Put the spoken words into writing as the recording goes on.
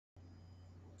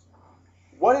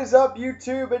What is up,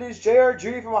 YouTube? It is JR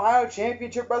Judy from Ohio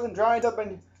Championship Wrestling, trying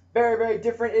something very, very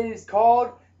different. It is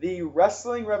called the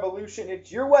Wrestling Revolution.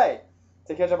 It's your way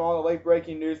to catch up on all the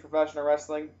late-breaking news, professional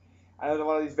wrestling. I know there's a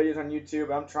lot of these videos on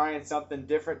YouTube. I'm trying something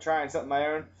different, trying something my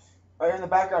own. Right here in the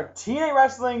background, TNA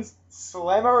Wrestling's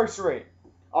Slammiversary.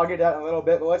 I'll get to that in a little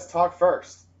bit, but let's talk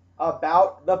first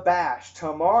about The Bash.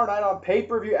 Tomorrow night on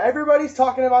pay-per-view, everybody's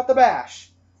talking about The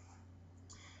Bash.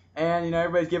 And, you know,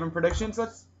 everybody's giving predictions.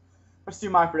 Let's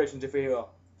do my predictions, if we will.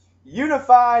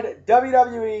 Unified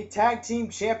WWE Tag Team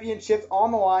Championships on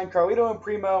the line. Carlito and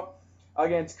Primo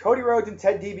against Cody Rhodes and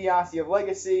Ted DiBiase of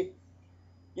Legacy.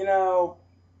 You know,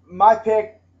 my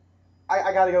pick,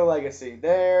 I got to go Legacy.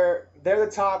 They're the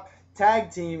top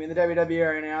tag team in the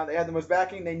WWE right now. They have the most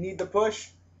backing. They need the push.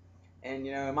 And,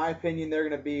 you know, in my opinion, they're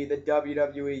going to be the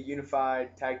WWE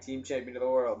Unified Tag Team Champion of the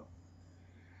world.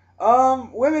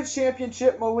 Women's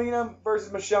Championship, Melina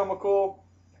versus Michelle McCool.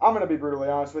 I'm going to be brutally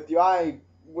honest with you.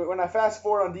 When I fast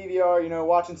forward on DVR, you know,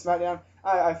 watching SmackDown,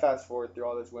 I fast forward through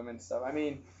all this women's stuff. I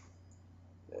mean,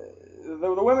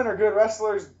 the women are good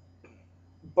wrestlers,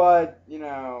 but, you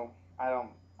know, I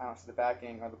don't see the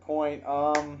backing or the point.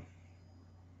 I'll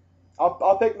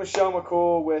pick Michelle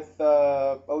McCool with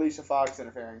Alicia Fox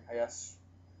interfering, I guess.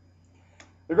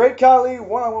 The Great Khali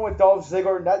one-on-one with Dolph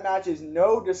Ziggler. That match is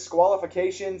no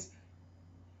disqualifications.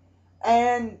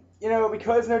 And, you know,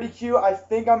 because no DQ, I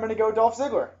think I'm going to go Dolph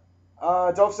Ziggler.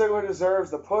 Dolph Ziggler deserves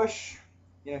the push.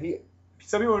 You know,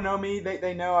 some people know me.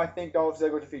 They know I think Dolph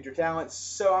Ziggler's a future talent.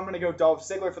 So I'm going to go Dolph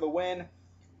Ziggler for the win.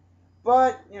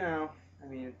 But, you know, I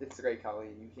mean, it's the Great Khali.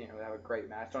 You can't really have a great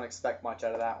match. Don't expect much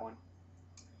out of that one.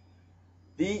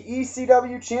 The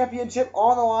ECW Championship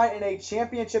on the line in a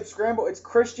championship scramble. It's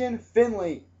Christian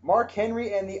Finley, Mark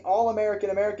Henry, and the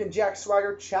All-American Jack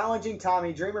Swagger challenging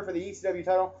Tommy Dreamer for the ECW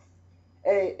title.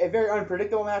 A very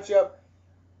unpredictable matchup.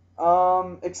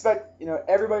 Expect, you know,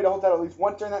 everybody to hold that at least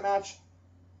once during that match.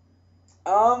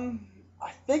 I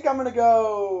think I'm gonna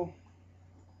go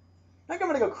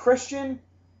Christian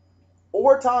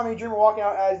or Tommy Dreamer walking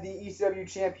out as the ECW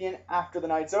champion after the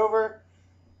night's over.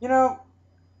 You know,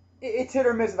 it's hit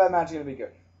or miss if that match is gonna be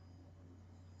good.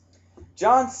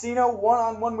 John Cena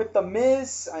one-on-one with The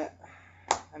Miz. I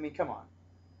mean, come on.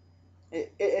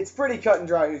 It's pretty cut and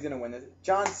dry who's going to win this.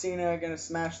 John Cena going to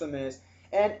smash The Miz.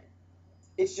 And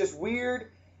it's just weird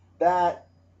that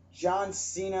John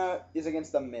Cena is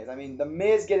against The Miz. I mean, The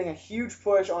Miz getting a huge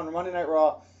push on Monday Night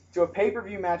Raw to a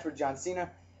pay-per-view match with John Cena.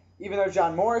 Even though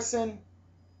John Morrison,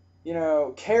 you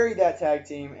know, carried that tag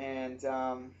team and,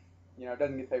 you know,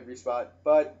 doesn't get the pay-per-view spot.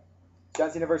 But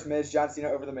John Cena versus Miz. John Cena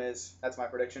over The Miz. That's my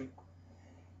prediction.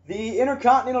 The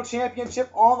Intercontinental Championship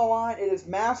on the line. It is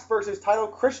Mask versus title.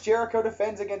 Chris Jericho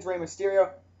defends against Rey Mysterio.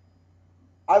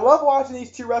 I love watching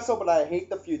these two wrestle, but I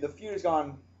hate the feud. The feud has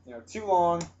gone, you know, too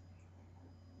long.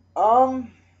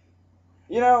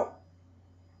 You know,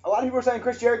 a lot of people are saying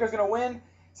Chris Jericho is going to win,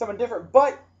 something different.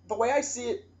 But the way I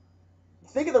see it,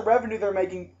 think of the revenue they're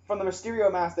making from the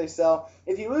Mysterio mask they sell.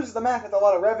 If he loses the mask, that's a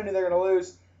lot of revenue they're going to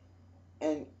lose.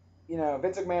 And, you know,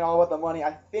 Vince McMahon all about the money.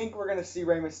 I think we're going to see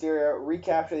Rey Mysterio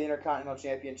recapture the Intercontinental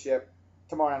Championship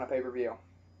tomorrow night on pay-per-view.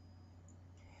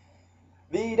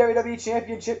 The WWE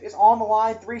Championship is on the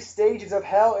line. 3 stages of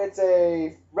hell. It's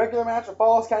a regular match, a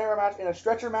Falls Count Anywhere match, and a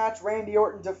stretcher match. Randy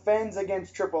Orton defends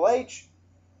against Triple H.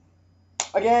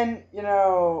 Again, you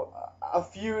know, a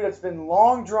feud that's been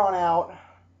long drawn out.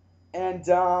 And,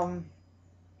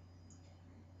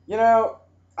 you know,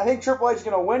 I think Triple H is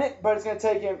going to win it, but it's going to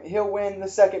take him. He'll win the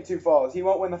second 2 falls. He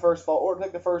won't win the first fall. Orton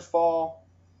took the first fall.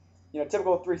 You know,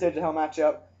 typical 3 stages of hell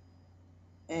matchup.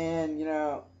 And, you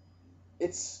know,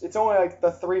 it's only like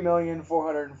the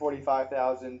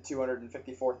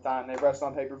 3,445,254th time they've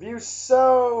wrestled on pay-per-view.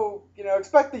 So, you know,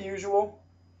 expect the usual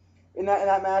in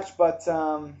that match. But,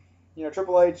 you know,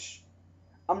 Triple H,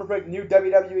 I'm going to pick new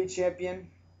WWE champion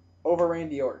over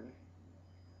Randy Orton.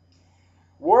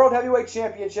 World Heavyweight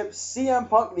Championship, CM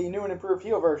Punk, the new and improved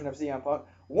heel version of CM Punk,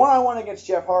 one-on-one against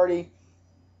Jeff Hardy.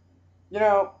 You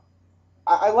know,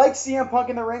 I like CM Punk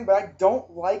in the ring, but I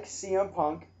don't like CM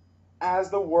Punk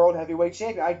as the World Heavyweight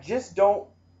Champion. I just don't,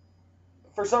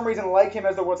 for some reason, like him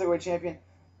as the World Heavyweight Champion.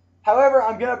 However,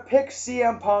 I'm going to pick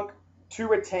CM Punk to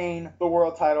retain the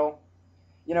world title.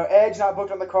 You know, Edge not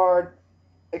booked on the card.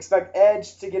 Expect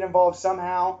Edge to get involved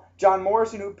somehow. John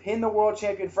Morrison, who pinned the World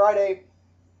Champion Friday,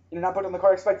 you know, not put on the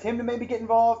card. Expect him to maybe get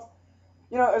involved.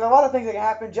 You know, there's a lot of things that can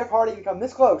happen. Jeff Hardy can come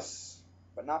this close,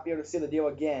 but not be able to seal the deal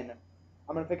again.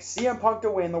 I'm going to pick CM Punk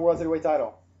to win the World Heavyweight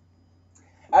title.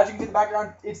 As you can see in the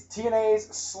background, it's TNA's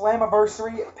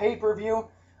Slammiversary pay-per-view.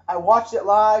 I watched it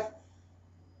live.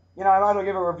 I might as well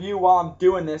give a review while I'm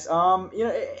doing this.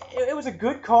 It was a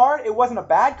good card. It wasn't a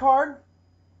bad card.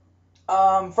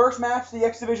 First match, the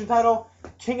X Division title,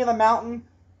 King of the Mountain,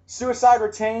 Suicide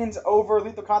retains over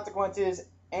Lethal Consequences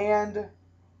and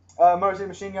Motor City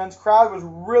Machine Guns. Crowd was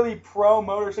really pro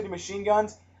Motor City Machine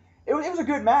Guns. It was a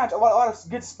good match. A lot of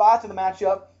good spots in the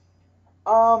matchup.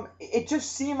 It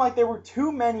just seemed like there were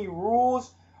too many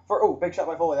rules for. Big shot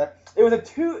by Foley there. It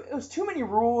was too many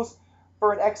rules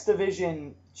for an X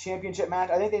Division championship match.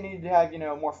 I think they needed to have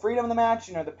more freedom in the match.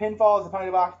 The pinfalls, the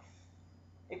penalty box.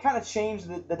 It kind of changed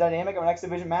the dynamic of an X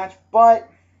Division match, but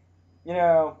it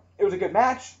was a good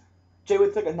match. Jay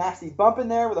Wood took a nasty bump in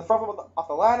there with a front flip off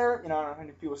the ladder. I don't know how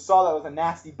many people saw that. It was a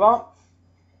nasty bump.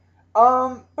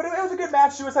 But it was a good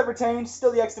match. Suicide retained,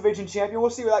 still the X Division champion. We'll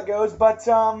see where that goes. But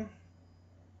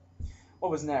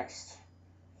what was next?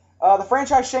 The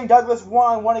franchise Shane Douglas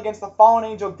 1-on-1 against the Fallen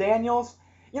Angel Daniels.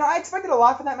 I expected a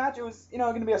lot from that match. It was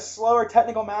going to be a slower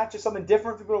technical match, just something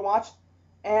different for people to watch.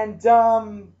 And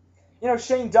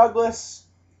Shane Douglas,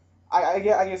 I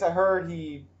guess I heard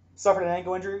he suffered an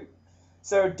ankle injury.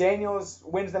 So Daniels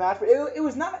wins the match, but it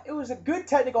was a good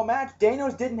technical match.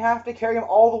 Daniels didn't have to carry him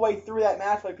all the way through that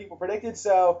match like people predicted,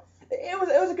 so it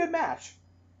was a good match.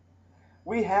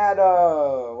 We had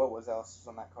what was else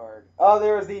on that card?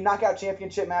 There was the Knockout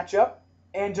Championship matchup.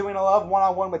 Angelina Love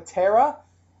 1-on-1 with Tara.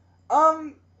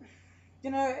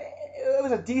 It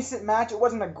was a decent match. It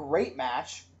wasn't a great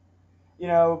match.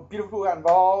 Beautiful people got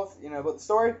involved. About the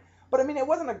story, but it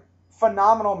wasn't a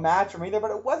phenomenal match from either. But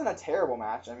it wasn't a terrible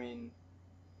match.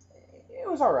 It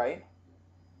was alright.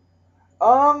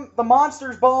 The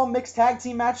Monsters Ball mixed tag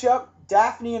team matchup.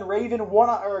 Daphne and Raven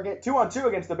 2-on-2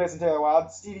 against the Abyss and Taylor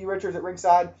Wilde. Stevie Richards at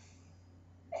ringside.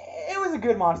 It was a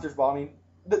good Monsters Ball.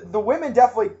 The women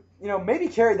definitely, maybe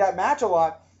carried that match a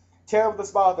lot. Tara with the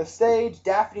spot off the stage.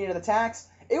 Daphne into the tax.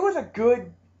 It was a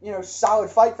good, solid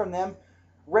fight from them.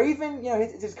 Raven,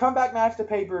 his comeback match to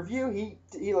pay-per-view,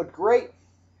 he looked great.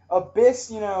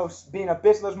 Abyss, being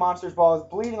Abyss of those Monsters Balls,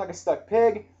 bleeding like a stuck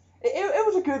pig. It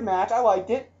was a good match. I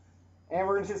liked it. And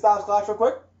we're going to see the Styles Clash real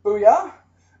quick. Booyah.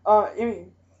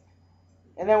 And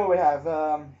then what we have?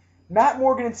 Matt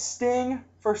Morgan and Sting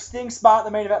for Sting's spot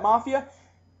in the Main Event Mafia.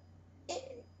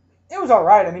 It was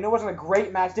alright. It wasn't a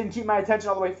great match. Didn't keep my attention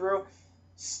all the way through.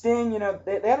 Sting,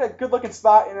 they had a good-looking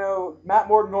spot. Matt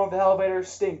Morgan going for the elevator.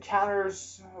 Sting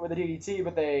counters with a DDT,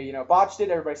 but they, botched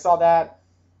it. Everybody saw that.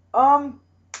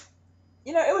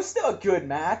 It was still a good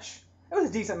match. It was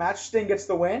a decent match. Sting gets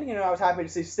the win. I was happy to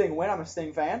see Sting win. I'm a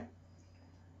Sting fan.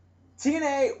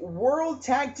 TNA World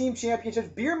Tag Team Championships.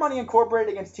 Beer Money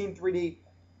Incorporated against Team 3D.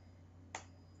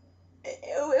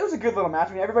 It was a good little match.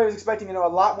 Everybody was expecting, a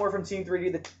lot more from Team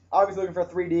 3D. Obviously looking for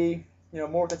 3D,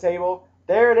 more at the table.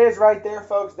 There it is right there,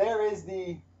 folks. There is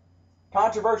the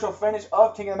controversial finish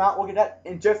of King of the Mountain. We'll get that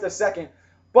in just a second.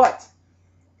 But,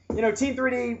 Team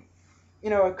 3D,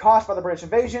 cost by the British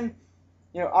invasion.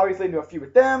 Obviously into a feud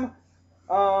with them.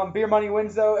 Beer Money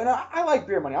wins, though. And I like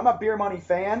Beer Money. I'm a Beer Money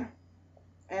fan.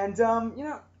 And,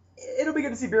 it'll be good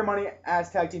to see Beer Money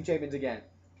as tag team champions again.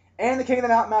 And the King of the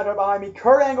Mountain match right behind me.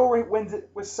 Kurt Angle wins it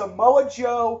with Samoa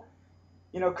Joe,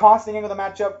 costing Angle the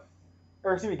matchup.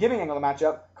 Or, giving Angle the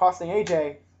matchup, costing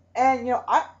AJ. And,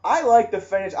 I like the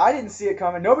finish. I didn't see it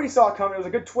coming. Nobody saw it coming. It was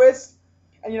a good twist.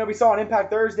 And, we saw on Impact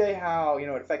Thursday how, it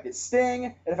affected Sting.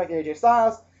 It affected AJ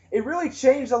Styles. It really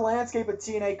changed the landscape of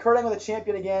TNA. Kurt Angle the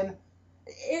champion again.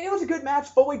 It was a good match.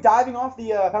 Foley diving off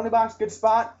the penalty box. Good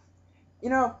spot.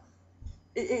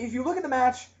 If you look at the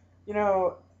match,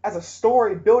 as a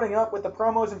story building up with the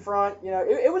promos in front,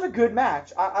 it was a good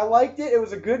match. I liked it. It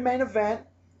was a good main event.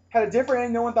 Had a different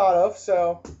ending no one thought of.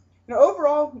 So,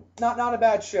 overall, not a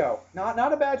bad show.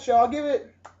 Not a bad show. I'll give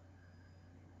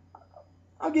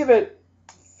it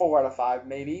 4 out of 5,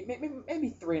 maybe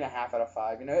 3.5 out of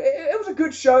 5. It was a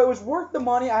good show. It was worth the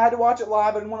money. I had to watch it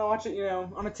live. I didn't want to watch it,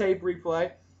 on a tape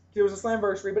replay. It was a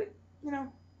Slammiversary, but it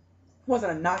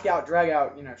wasn't a knockout,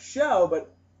 drag-out, show,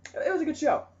 but it was a good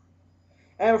show.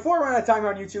 And before I run out of time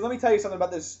here on YouTube, let me tell you something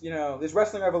about this, this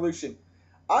Wrestling Revolution.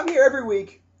 I'm here every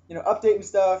week, updating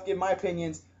stuff, giving my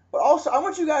opinions, but also I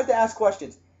want you guys to ask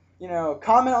questions.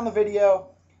 Comment on the video,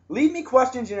 leave me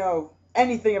questions,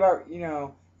 anything about,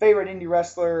 favorite indie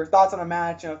wrestler, thoughts on a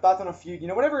match, thoughts on a feud,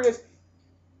 whatever it is.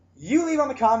 You leave on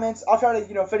the comments. I'll try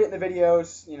to, fit it in the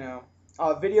videos,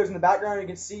 videos in the background you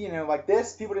can see, like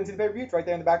this. People didn't see the pay-per-view. It's right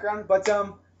there in the background. But,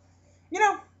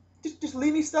 just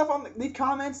leave me stuff leave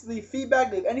comments, leave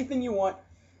feedback, leave anything you want.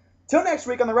 Till next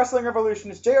week on the Wrestling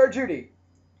Revolution, it's JR Judy,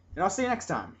 and I'll see you next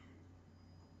time.